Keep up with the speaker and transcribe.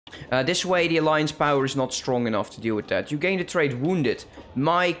This way the alliance power is not strong enough to deal with that. You gain the trait wounded.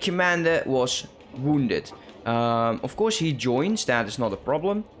 My commander was wounded. Of course he joins, that is not a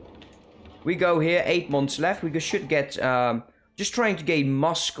problem. We go here, 8 months left. We should get, just trying to gain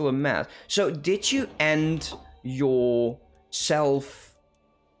muscular mass. So did you end your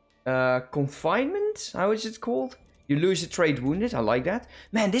confinement? How is it called? You lose the trait wounded, I like that.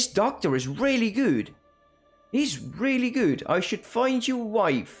 Man, this doctor is really good. He's really good. I should find you a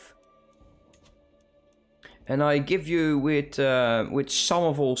wife. And I give you with some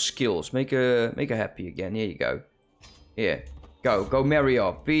of all skills. Make her happy again. Here you go. Here. Go marry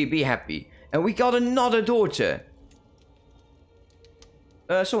up. Be happy. And we got another daughter.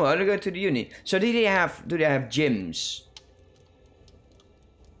 So I go to the uni. So do they have gyms?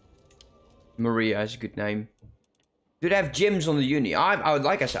 Maria is a good name. Do they have gyms on the uni?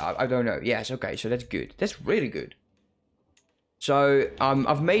 Like I said, I don't know. Yes, okay, so that's good. That's really good. So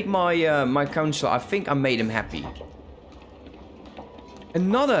I've made my my counselor. I think I made him happy.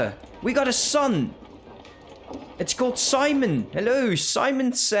 Another. We got a son. It's called Simon. Hello,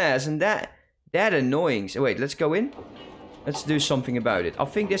 Simon says, and that annoying. So wait, let's go in. Let's do something about it. I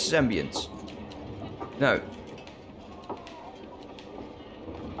think this is ambience. No.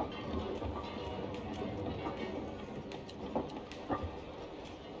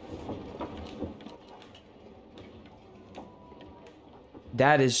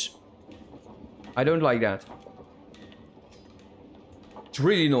 That is... I don't like that. It's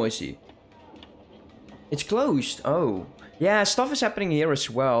really noisy. It's closed. Oh. Yeah, stuff is happening here as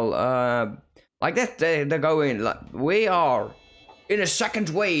well. Like that, they're going... Like, we are in a second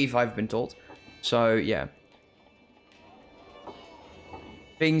wave, I've been told. So, yeah.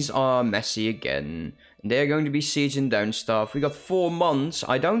 Things are messy again. They're going to be sieging down stuff. We got 4 months.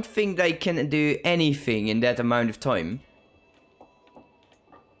 I don't think they can do anything in that amount of time.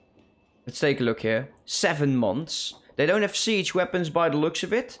 Let's take a look here. 7 months. They don't have siege weapons by the looks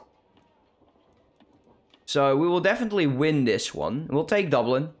of it. So we will definitely win this one. We'll take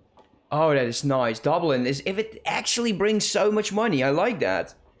Dublin. Oh, that is nice. Dublin is... If it actually brings so much money, I like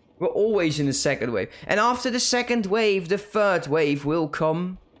that. We're always in the second wave. And after the second wave, the third wave will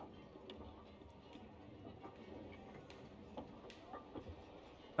come.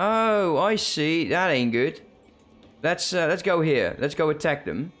 Oh, I see. That ain't good. Let's go here. Let's go attack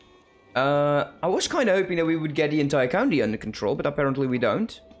them. I was kind of hoping that we would get the entire county under control, but apparently we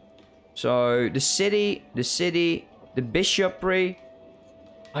don't. So, the city, the bishopry.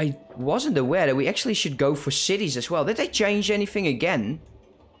 I wasn't aware that we actually should go for cities as well. Did they change anything again?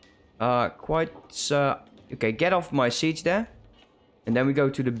 Okay, get off my siege there. And then we go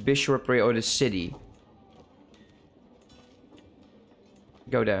to the bishopry or the city.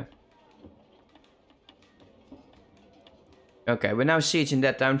 Go there. Okay, we're now sieging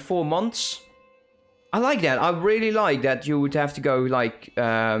that down. 4 months. I like that. I really like that you would have to go like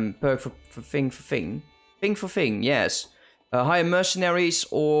perk for thing. Thing for thing, yes. Hire mercenaries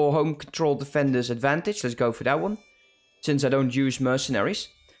or home control defenders advantage. Let's go for that one. Since I don't use mercenaries.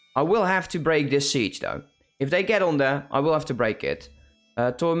 I will have to break this siege though. If they get on there, I will have to break it.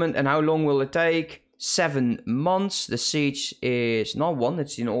 Torment, and how long will it take? 7 months. The siege is not 1,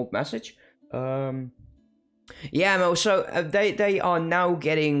 it's an old message. Yeah, no, so they are now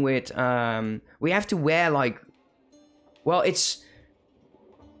getting with, we have to wear like, well, it's,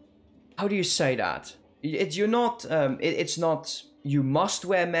 how do you say that? You're not, it's not, you must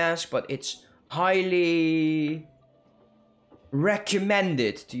wear masks, but it's highly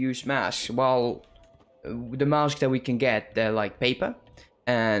recommended to use masks. While the masks that we can get, they're like paper,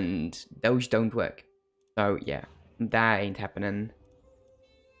 and those don't work. So yeah, that ain't happening.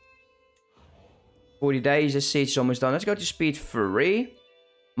 40 days, the siege is almost done. Let's go to speed 3.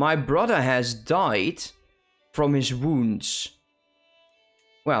 My brother has died from his wounds.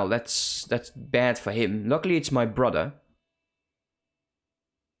 Well, that's bad for him. Luckily, it's my brother.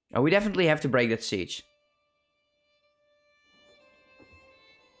 Oh, we definitely have to break that siege.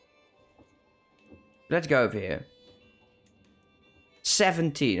 Let's go over here.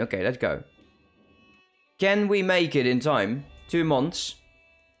 17. Okay, let's go. Can we make it in time? 2 months.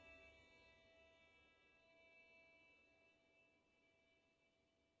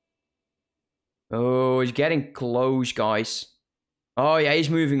 Oh, it's getting close, guys. Oh, yeah, he's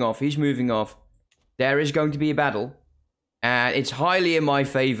moving off. He's moving off. There is going to be a battle. And it's highly in my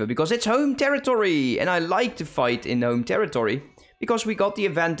favor because it's home territory. And I like to fight in home territory because we got the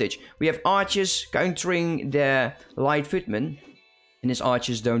advantage. We have archers countering their light footmen. And his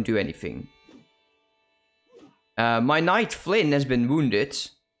archers don't do anything. My knight Flynn has been wounded.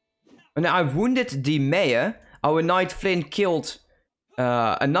 And I've wounded the mayor. Our knight Flynn killed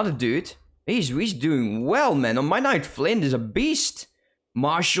Another dude. He's doing well, man. On my knight, Flint is a beast.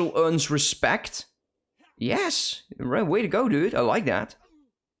 Marshal earns respect. Yes. Way to go, dude. I like that.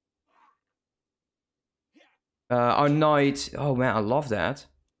 Our knight... Oh, man, I love that.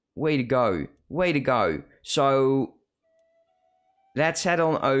 Way to go. Way to go. So... let's head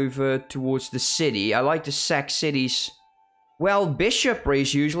on over towards the city. I like to sack cities. Well,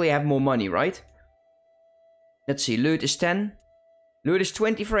 bishoprics usually have more money, right? Let's see. Loot is 10. Loot is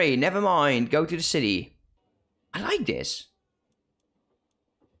 23. Never mind. Go to the city. I like this.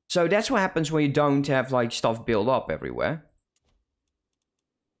 So that's what happens when you don't have like stuff built up everywhere.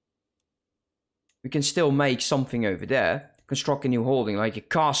 We can still make something over there. Construct a new holding, like a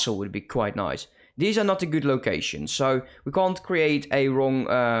castle would be quite nice. These are not a good locations, so we can't create a wrong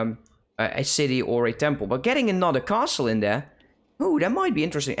a city or a temple. But getting another castle in there, oh, that might be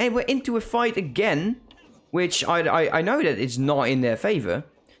interesting. Hey, we're into a fight again, which I know that it's not in their favor.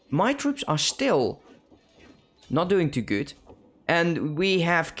 My troops are still not doing too good. And we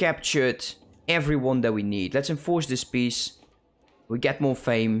have captured everyone that we need. Let's enforce this peace. We get more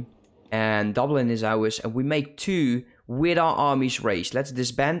fame. And Dublin is ours. And we make 2 with our armies raised. Let's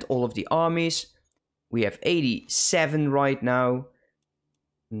disband all of the armies. We have 87 right now.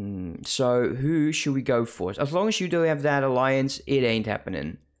 So who should we go for? As long as you don't have that alliance, it ain't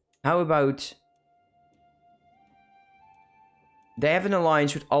happening. How about... they have an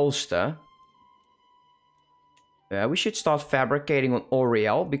alliance with Ulster. We should start fabricating on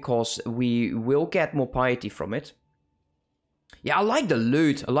Oriel, because we will get more piety from it. Yeah, I like the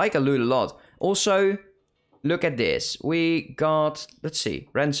loot. I like the loot a lot. Also, look at this. We got, let's see,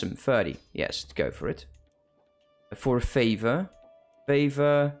 ransom 30. Yes, go for it. For a favor.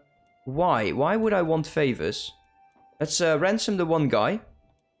 Favor. Why? Why would I want favors? Let's ransom the one guy.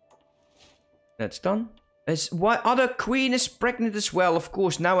 That's done. Why other queen is pregnant as well? Of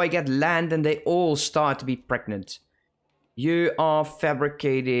course, now I get land and they all start to be pregnant. You are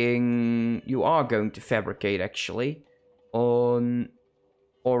fabricating... you are going to fabricate, actually, on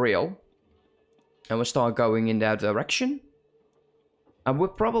Oriel. And we'll start going in that direction. And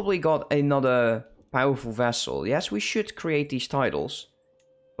we've probably got another powerful vassal. Yes, we should create these titles.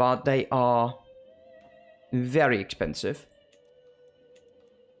 But they are very expensive.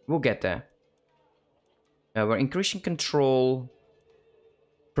 We'll get there. We're increasing control.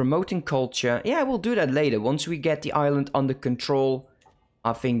 Promoting culture. Yeah, we'll do that later. Once we get the island under control,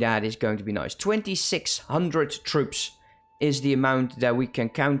 I think that is going to be nice. 2,600 troops is the amount that we can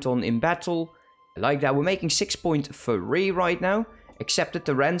count on in battle. I like that. We're making 6.3 right now. Accepted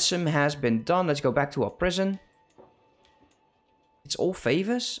the ransom has been done. Let's go back to our prison. It's all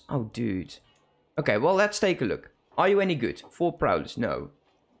favors? Oh, dude. Okay, well, let's take a look. Are you any good? 4 prowess? No.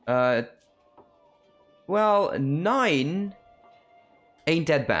 Well, 9 ain't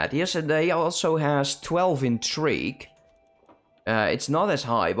that bad. Yes, he also has 12 intrigue. It's not as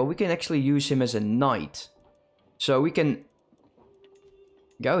high, but we can actually use him as a knight. So we can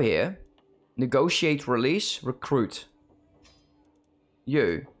go here. Negotiate release. Recruit.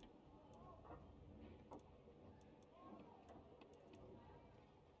 You.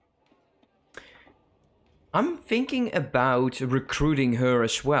 I'm thinking about recruiting her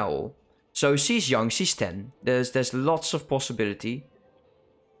as well. So she's young, she's 10. There's lots of possibility.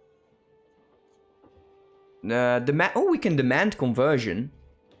 Oh, we can demand conversion.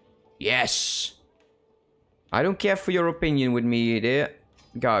 Yes. I don't care for your opinion with me, dear.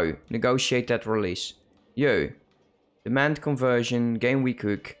 Go. Negotiate that release. You. Demand conversion. Game we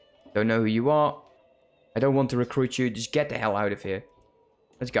cook. Don't know who you are. I don't want to recruit you. Just get the hell out of here.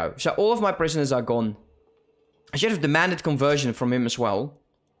 Let's go. So all of my prisoners are gone. I should have demanded conversion from him as well.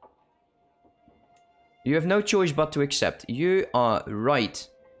 You have no choice but to accept. You are right.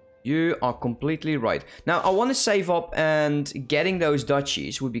 You are completely right. Now, I want to save up, and getting those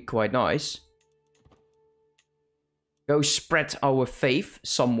duchies would be quite nice. Go spread our faith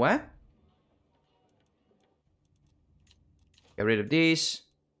somewhere. Get rid of these.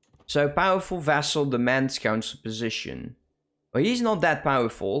 So, powerful vassal demands council position. Well, he's not that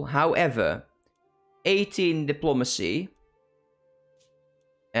powerful. However, 18 diplomacy.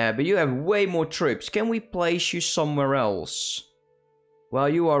 But you have way more troops. Can we place you somewhere else? Well,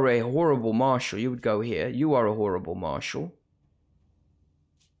 you are a horrible marshal. You would go here. You are a horrible marshal.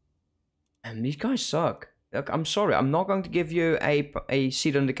 And these guys suck. Look, I'm sorry. I'm not going to give you a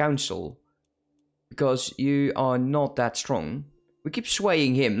seat on the council. Because you are not that strong. We keep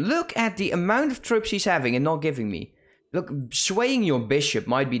swaying him. Look at the amount of troops he's having and not giving me. Look, swaying your bishop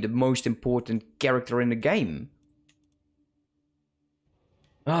might be the most important character in the game.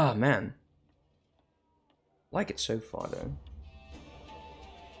 Ah, man. Like it so far, though.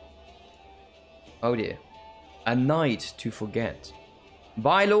 Oh dear. A night to forget.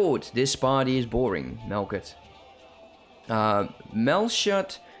 By Lord, this party is boring, Melkert.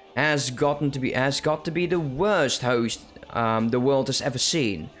 Melchert has got to be the worst host the world has ever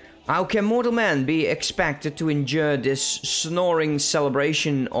seen. How can mortal man be expected to endure this snoring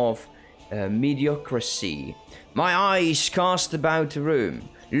celebration of mediocrity? My eyes cast about the room,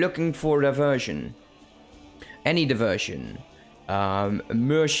 looking for diversion. Any diversion.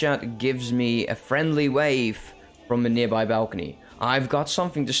 Melchert gives me a friendly wave from a nearby balcony. I've got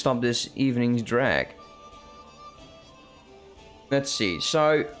something to stop this evening's drag. Let's see,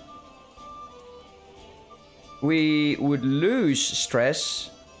 so we would lose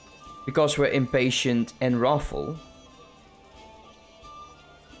stress because we're impatient and wrathful.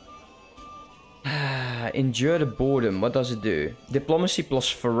 Endure the boredom, what does it do? Diplomacy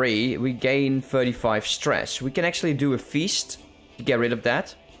plus 3, we gain 35 stress. We can actually do a feast to get rid of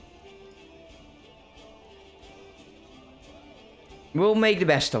that. We'll make the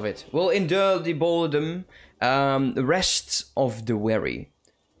best of it. We'll endure the boredom, the rest of the weary.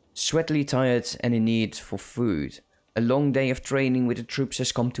 Sweatily tired and in need for food. A long day of training with the troops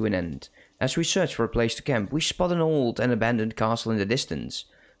has come to an end. As we search for a place to camp, we spot an old and abandoned castle in the distance.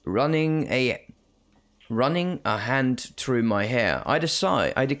 Running a hand through my hair, I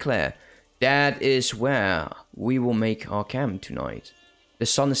declare, that is where we will make our camp tonight. The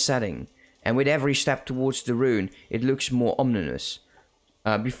sun is setting, and with every step towards the ruin, it looks more ominous.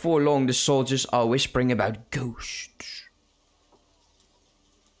 Before long, the soldiers are whispering about ghosts.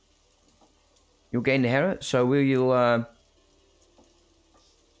 You'll gain the hair, so will you,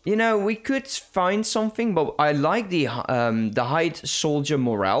 you know, we could find something, but I like the hide soldier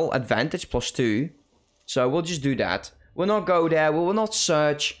morale advantage +2. So we'll just do that. We'll not go there. We will not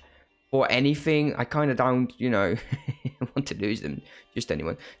search for anything. I kind of don't, you know, want to lose them. Just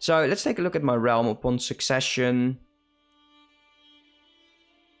anyone. So let's take a look at my realm upon succession.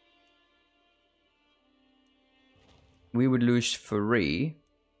 We would lose 3.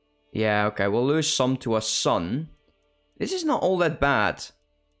 Yeah, okay. We'll lose some to our son. This is not all that bad.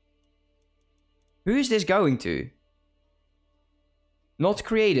 Who is this going to? Not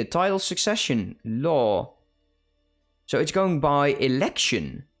created. Title succession. Law. So it's going by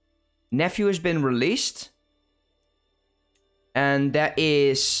election. Nephew has been released. And there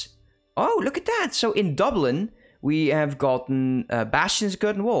is... Oh, look at that. So in Dublin, we have gotten bastions,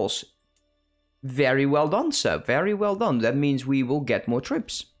 curtain walls. Very well done, sir. Very well done. That means we will get more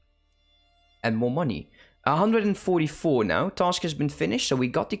troops. And more money. 144 now. Task has been finished. So we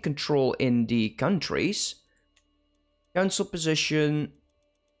got the control in the countries. Council position.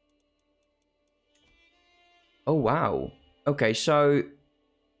 Oh, wow. Okay, so...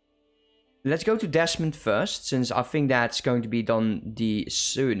 Let's go to Desmond first, since I think that's going to be done the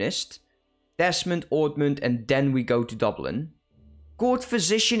soonest. Desmond, Ormond, and then we go to Dublin. Court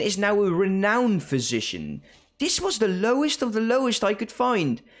physician is now a renowned physician. This was the lowest of the lowest I could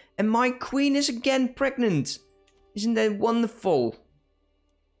find. And my queen is again pregnant. Isn't that wonderful?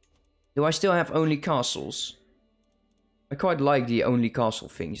 Do I still have only castles? I quite like the only castle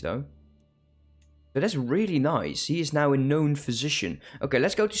things though. So that's really nice. He is now a known physician. Okay,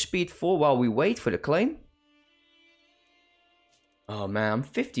 let's go to speed 4 while we wait for the claim. Oh man, I'm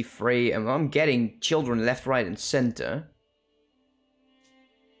 53 and I'm getting children left, right and center.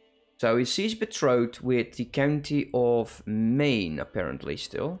 So he's betrothed with the county of Maine apparently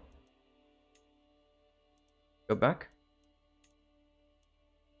still. Go back.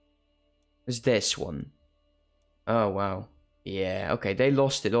 It's this one. Oh wow. Yeah, okay, they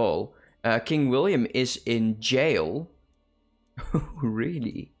lost it all. King William is in jail.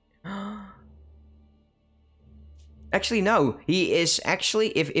 Really? Actually, no. He is actually,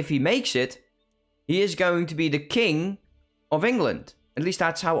 if he makes it, he is going to be the king of England. At least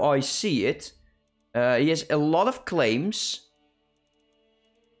that's how I see it. He has a lot of claims.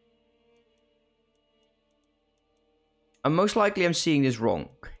 And most likely I'm seeing this wrong.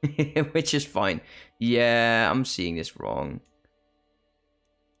 Which is fine. Yeah, I'm seeing this wrong.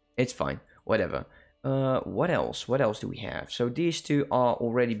 It's fine. Whatever. What else? What else do we have? So these two are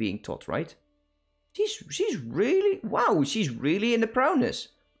already being taught, right? She's really... Wow, she's really in the prowess.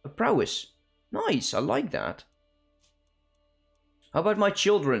 Nice, I like that. How about my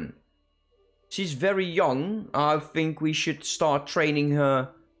children? She's very young. I think we should start training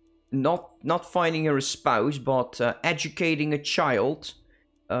her... Not finding her a spouse, but educating a child.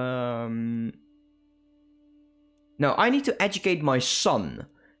 No, I need to educate my son.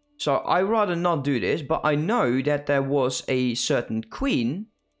 So I'd rather not do this, but I know that there was a certain queen,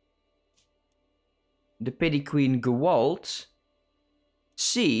 the petty queen Gewalt,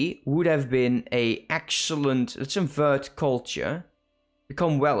 C would have been a excellent... Let's invert culture.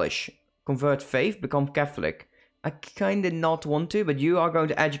 Become Welsh. Convert faith. Become Catholic. I kind of not want to, but you are going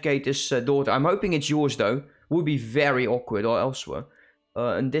to educate this daughter. I'm hoping it's yours, though. Would be very awkward or elsewhere.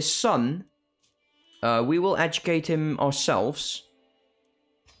 And this son, we will educate him ourselves.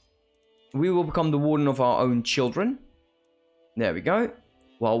 We will become the warden of our own children. There we go.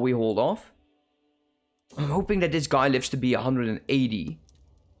 While we hold off. I'm hoping that this guy lives to be 180.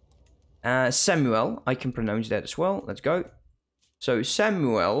 Samuel, I can pronounce that as well. Let's go. So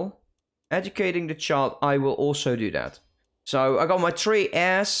Samuel... Educating the child, I will also do that. So I got my 3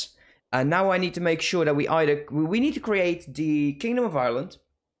 heirs. And now I need to make sure that we need to create the Kingdom of Ireland.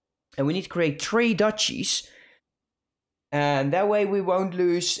 And we need to create 3 duchies. And that way we won't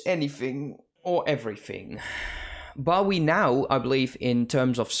lose anything or everything. But we now, I believe, in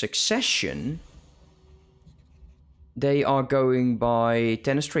terms of succession, they are going by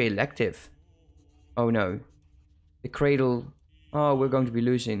tenestry elective. Oh no. The cradle. Oh, we're going to be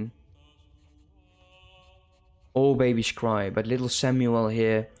losing. All babies cry, but little Samuel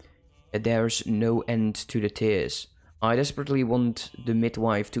here, there's no end to the tears. I desperately want the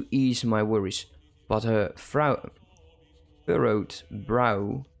midwife to ease my worries, but her furrowed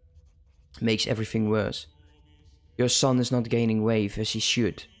brow makes everything worse. Your son is not gaining weight as he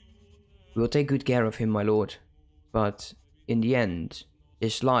should. We will take good care of him, my lord. But in the end,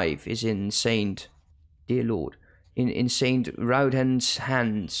 his life is in Saint, dear lord, in Saint Roudhen's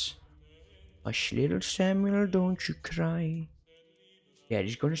hands. Hush, little Samuel, don't you cry. Yeah,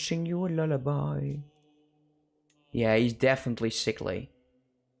 he's gonna sing you a lullaby. Yeah, he's definitely sickly.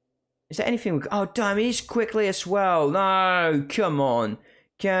 Is there anything we... Oh, damn, he's quickly as well. No, come on.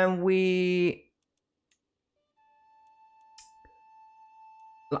 Can we...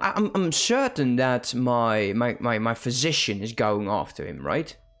 I'm certain that my physician is going after him,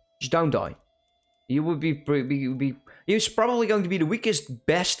 right? Just don't die. He would be... He's probably going to be the weakest,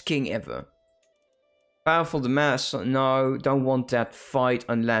 best king ever. Powerful the mass. No, don't want that fight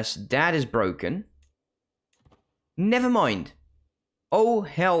unless that is broken. Never mind. Oh,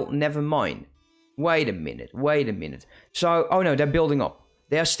 hell, never mind. Wait a minute, wait a minute. So, oh no, they're building up.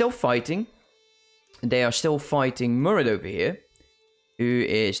 They are still fighting. They are still fighting Murad over here, who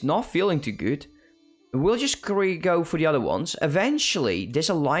is not feeling too good. We'll just go for the other ones. Eventually, this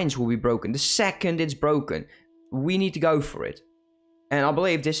alliance will be broken. The second it's broken, we need to go for it. And I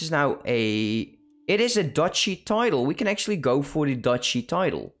believe this is now a... It is a duchy title. We can actually go for the duchy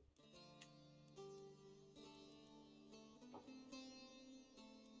title.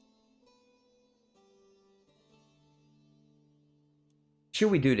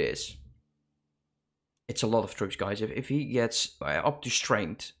 Should we do this? It's a lot of troops, guys. If he gets up to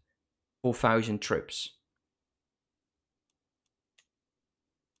strength, 4,000 troops.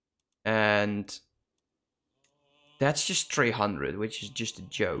 And that's just 300, which is just a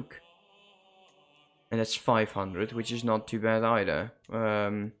joke. And that's 500, which is not too bad either.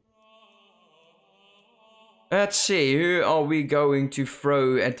 Let's see, who are we going to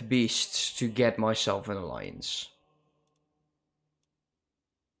throw at the beasts to get myself an alliance?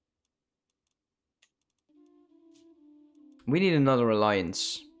 We need another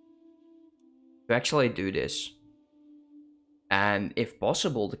alliance to actually do this. And if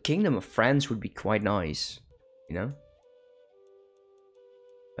possible, the Kingdom of France would be quite nice, you know?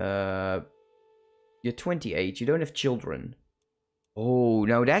 You're 28, you don't have children. Oh,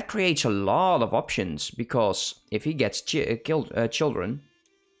 now that creates a lot of options, because if he gets children,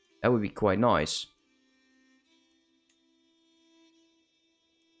 that would be quite nice.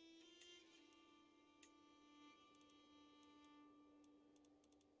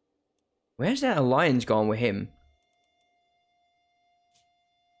 Where's that alliance gone with him?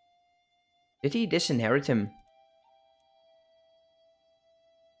 Did he disinherit him?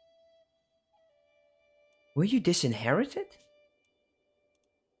 Were you disinherited?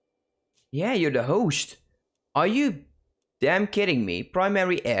 Yeah, you're the host. Are you damn kidding me?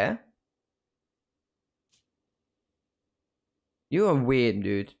 Primary heir? You are weird,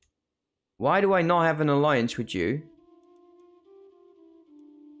 dude. Why do I not have an alliance with you?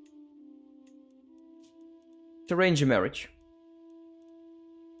 To arrange a marriage.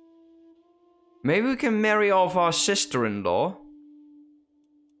 Maybe we can marry off our sister-in-law.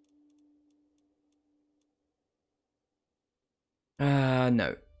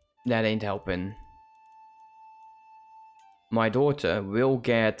 No. That ain't helping. My daughter will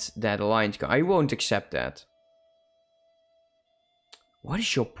get that alliance. I won't accept that. What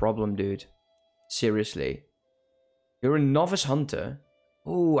is your problem, dude? Seriously. You're a novice hunter?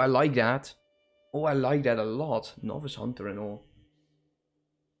 Oh, I like that. Oh, I like that a lot. Novice hunter and all.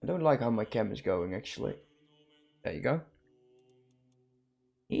 I don't like how my camera's going, actually. There you go.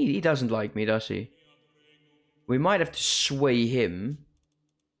 He doesn't like me, does he? We might have to sway him.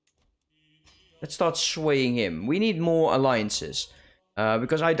 Let's start swaying him. We need more alliances.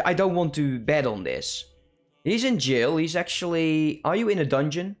 Because I don't want to bet on this. He's in jail. He's actually... Are you in a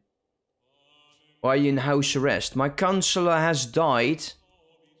dungeon? Or are you in house arrest? My counselor has died.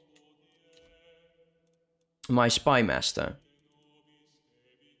 My spy master.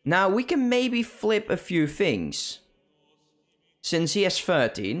 Now, we can maybe flip a few things. Since he has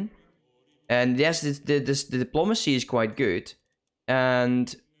 13. And yes, the diplomacy is quite good.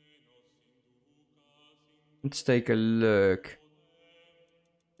 And... Let's take a look.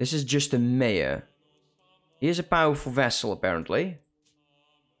 This is just a mayor. He is a powerful vassal, apparently.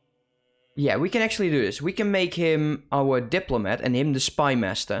 Yeah, we can actually do this. We can make him our diplomat and him the spy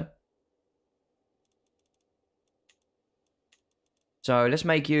master. So let's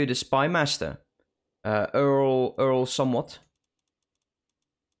make you the spy master. Earl somewhat.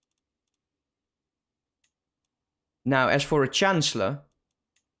 Now, as for a chancellor,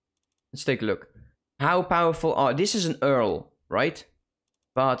 let's take a look. How powerful are... This is an Earl, right?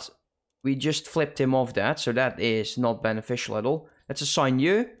 But we just flipped him off that, so that is not beneficial at all. Let's assign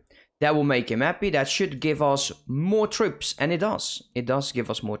you. That will make him happy. That should give us more troops, and it does. It does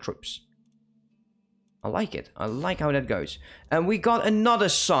give us more troops. I like it. I like how that goes. And we got another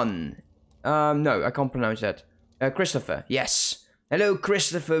son. No, I can't pronounce that. Christopher, yes. Hello,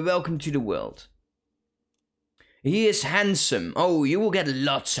 Christopher. Welcome to the world. He is handsome. Oh, you will get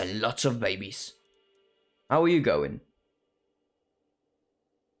lots and lots of babies. How are you going?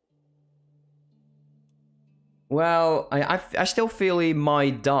 Well, I still feel he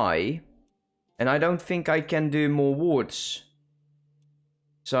might die. And I don't think I can do more wards.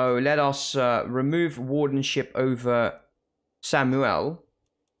 So let us remove wardenship over Samuel.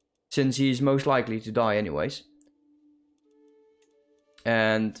 Since he's most likely to die anyways.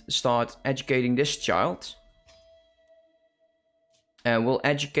 And start educating this child. And we'll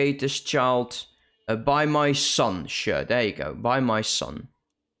educate this child by my son. Sure, there you go. By my son.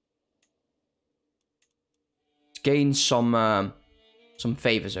 Let's gain some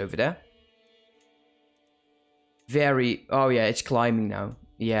favors over there. Very... Oh yeah, it's climbing now.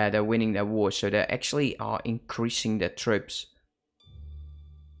 Yeah, they're winning their war. So they actually are increasing their troops.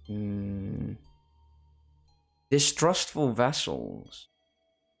 Distrustful vassals.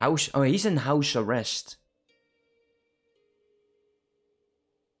 House... Oh, he's in house arrest.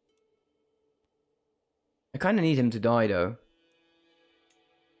 I kind of need him to die, though.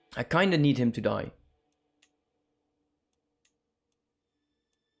 I kind of need him to die.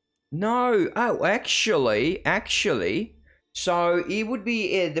 No. Oh, actually. So, he would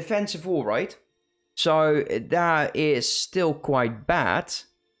be in defensive war, right? So, that is still quite bad.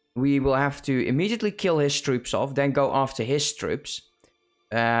 We will have to immediately kill his troops off, then go after his troops.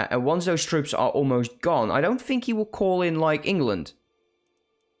 And once those troops are almost gone, I don't think he will call in, like, England.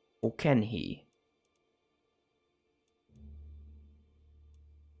 Or can he?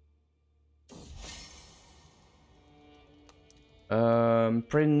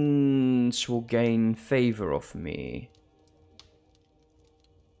 Prince will gain favor of me.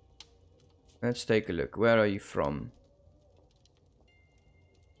 Let's take a look. Where are you from?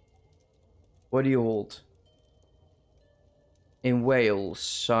 What do you hold? In Wales.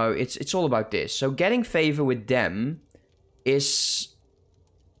 So it's all about this. So getting favor with them is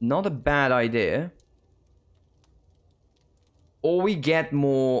not a bad idea. Or we get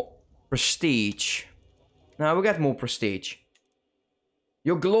more prestige. No, we get more prestige.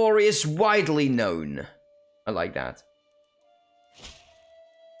 Your glory is widely known. I like that.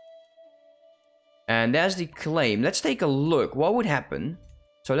 And there's the claim. Let's take a look. What would happen?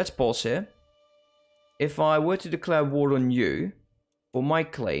 So let's pause here. If I were to declare war on you, for my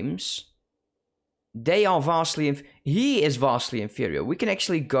claims, they are vastly... He is vastly inferior. We can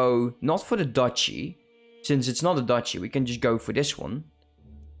actually go, not for the duchy, since it's not a duchy, we can just go for this one.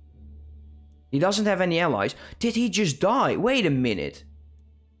 He doesn't have any allies. Did he just die? Wait a minute.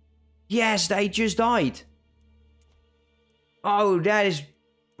 Yes, they just died. Oh, that is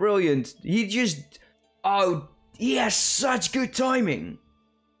brilliant. He just... Oh, he has such good timing.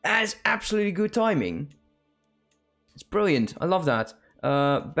 That is absolutely good timing. It's brilliant. I love that.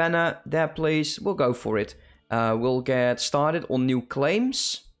 Banner, there please. We'll go for it. We'll get started on new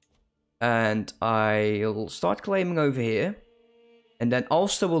claims. And I'll start claiming over here. And then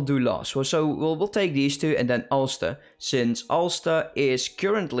Ulster will do last. So we'll take these two and then Ulster. Since Ulster is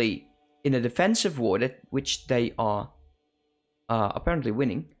currently in a defensive war, which they are apparently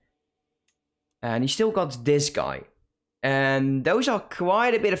winning. And he still got this guy. And those are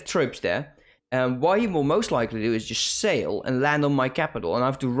quite a bit of troops there. And what he will most likely do is just sail and land on my capital, and I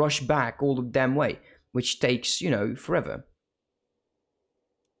have to rush back all the damn way, which takes, you know, forever.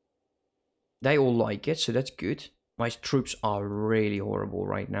 They all like it, so that's good. My troops are really horrible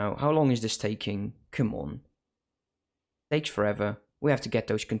right now. How long is this taking? Come on. Takes forever. We have to get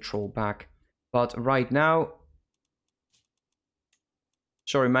those control back. But right now...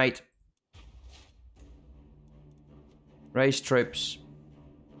 Sorry, mate. Raise troops.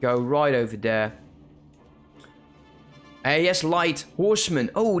 Go right over there. Yes, light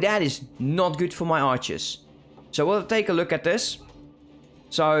horsemen. Oh, that is not good for my archers. So we'll take a look at this.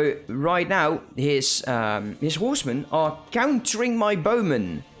 So right now, his horsemen are countering my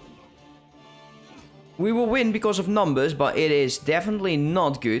bowmen. We will win because of numbers, but it is definitely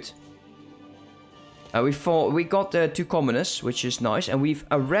not good. We got the 2 commoners, which is nice, and we've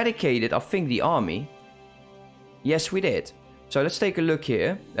eradicated, I think, the army. Yes, we did. So let's take a look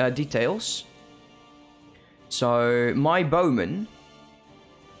here. Details. So my bowmen.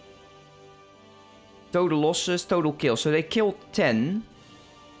 Total losses, total kills. So they killed 10.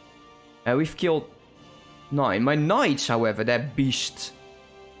 We've killed 9. My knights, however, they're beasts.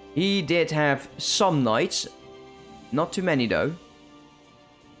 He did have some knights. Not too many, though.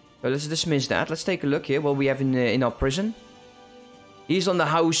 So let's dismiss that. Let's take a look here. What we have in our prison. He's on the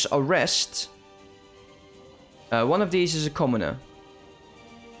house arrest. One of these is a commoner.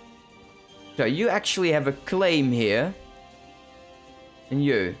 So you actually have a claim here. And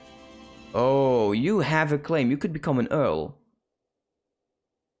you. Oh, you have a claim. You could become an Earl.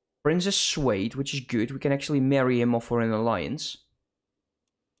 Princess Swade, which is good. We can actually marry him off for an alliance.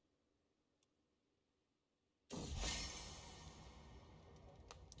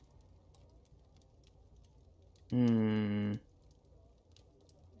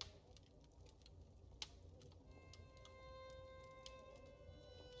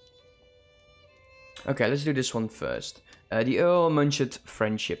 Okay, let's do this one first. The Earl mentioned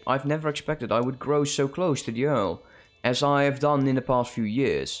friendship. I've never expected I would grow so close to the Earl, as I have done in the past few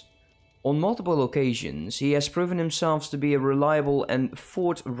years. On multiple occasions, he has proven himself to be a reliable and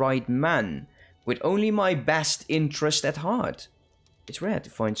forthright man, with only my best interest at heart. It's rare to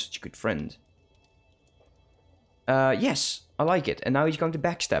find such a good friend. Yes, I like it. And now he's going to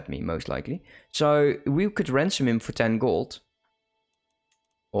backstab me, most likely. So, we could ransom him for 10 gold.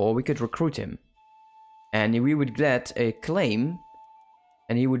 Or we could recruit him. And we would get a claim,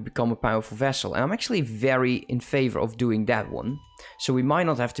 and he would become a powerful vassal. And I'm actually very in favor of doing that one. So we might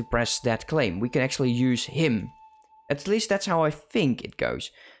not have to press that claim. We can actually use him. At least that's how I think it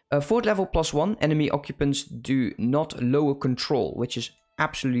goes. Fort level +1. Enemy occupants do not lower control, which is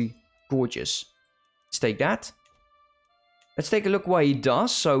absolutely gorgeous. Let's take that. Let's take a look what he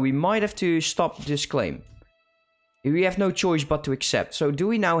does. So we might have to stop this claim. We have no choice but to accept. So do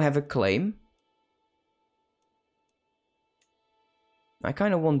we now have a claim? I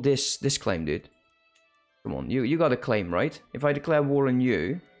kind of want this claim, dude. Come on, you got a claim, right? If I declare war on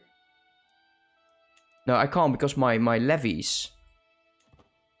you... No, I can't because my levies...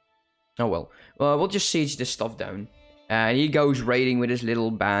 Oh well. Well, we'll just siege this stuff down. And he goes raiding with his little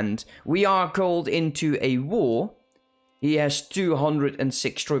band. We are called into a war. He has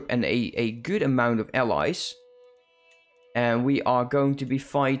 206 troops and a good amount of allies. And we are going to be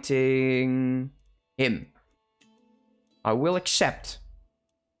fighting him. I will accept.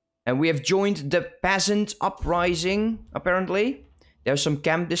 And we have joined the peasant uprising, apparently. There's some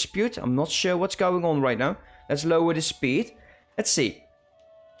camp dispute. I'm not sure what's going on right now. Let's lower the speed. Let's see.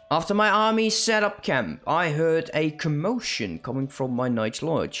 After my army set up camp, I heard a commotion coming from my knight's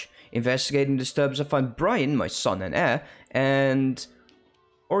lodge. Investigating the disturbance, I found Brian, my son and heir, and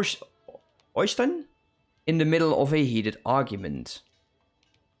Oyston in the middle of a heated argument.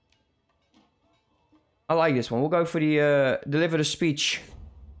 I like this one. We'll go for the deliver the speech.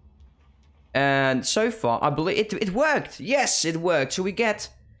 And so far, I believe it worked. Yes, it worked. So we get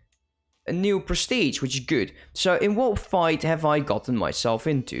a new prestige, which is good. So in what fight have I gotten myself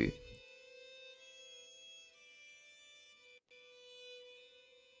into?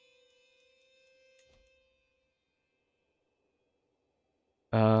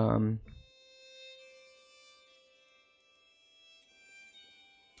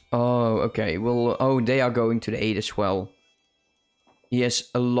 Oh, okay. Well, oh, they are going to the aid as well. He has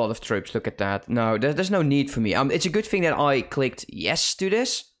a lot of troops. Look at that. No, there's no need for me. It's a good thing that I clicked yes to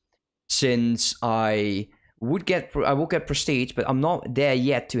this, since I will get prestige, but I'm not there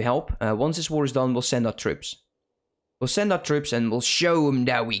yet to help. Once this war is done, we'll send our troops. We'll send our troops and we'll show them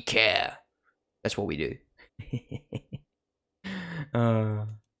that we care. That's what we do.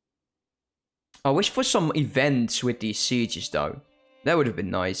 I wish for some events with these sieges, though. That would have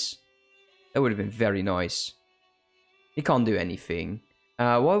been nice. That would have been very nice. He can't do anything.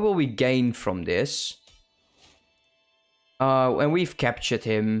 What will we gain from this? And we've captured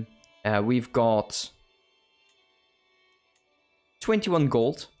him. We've got 21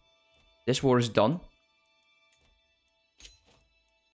 gold. This war is done.